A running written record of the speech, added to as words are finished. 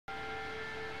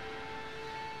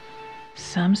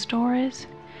Some stories,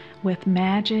 with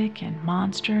magic and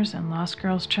monsters and lost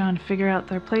girls trying to figure out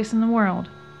their place in the world,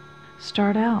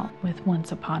 start out with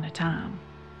once upon a time.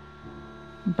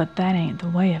 But that ain't the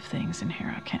way of things in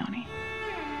Harrow County.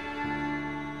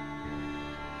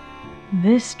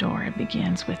 This story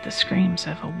begins with the screams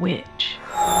of a witch.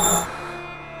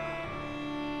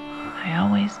 I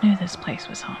always knew this place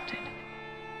was haunted.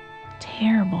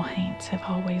 Terrible haints have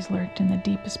always lurked in the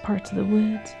deepest parts of the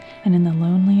woods and in the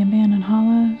lonely abandoned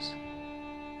hollows.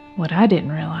 What I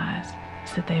didn't realize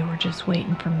is that they were just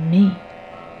waiting for me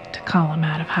to call them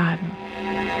out of hiding.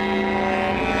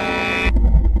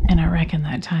 And I reckon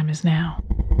that time is now.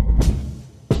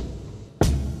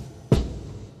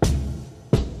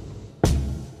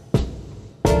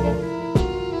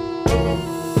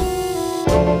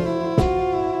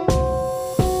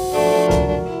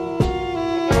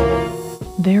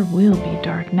 There will be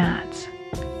dark nights,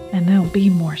 and there'll be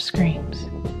more screams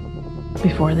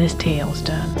before this tale's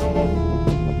done.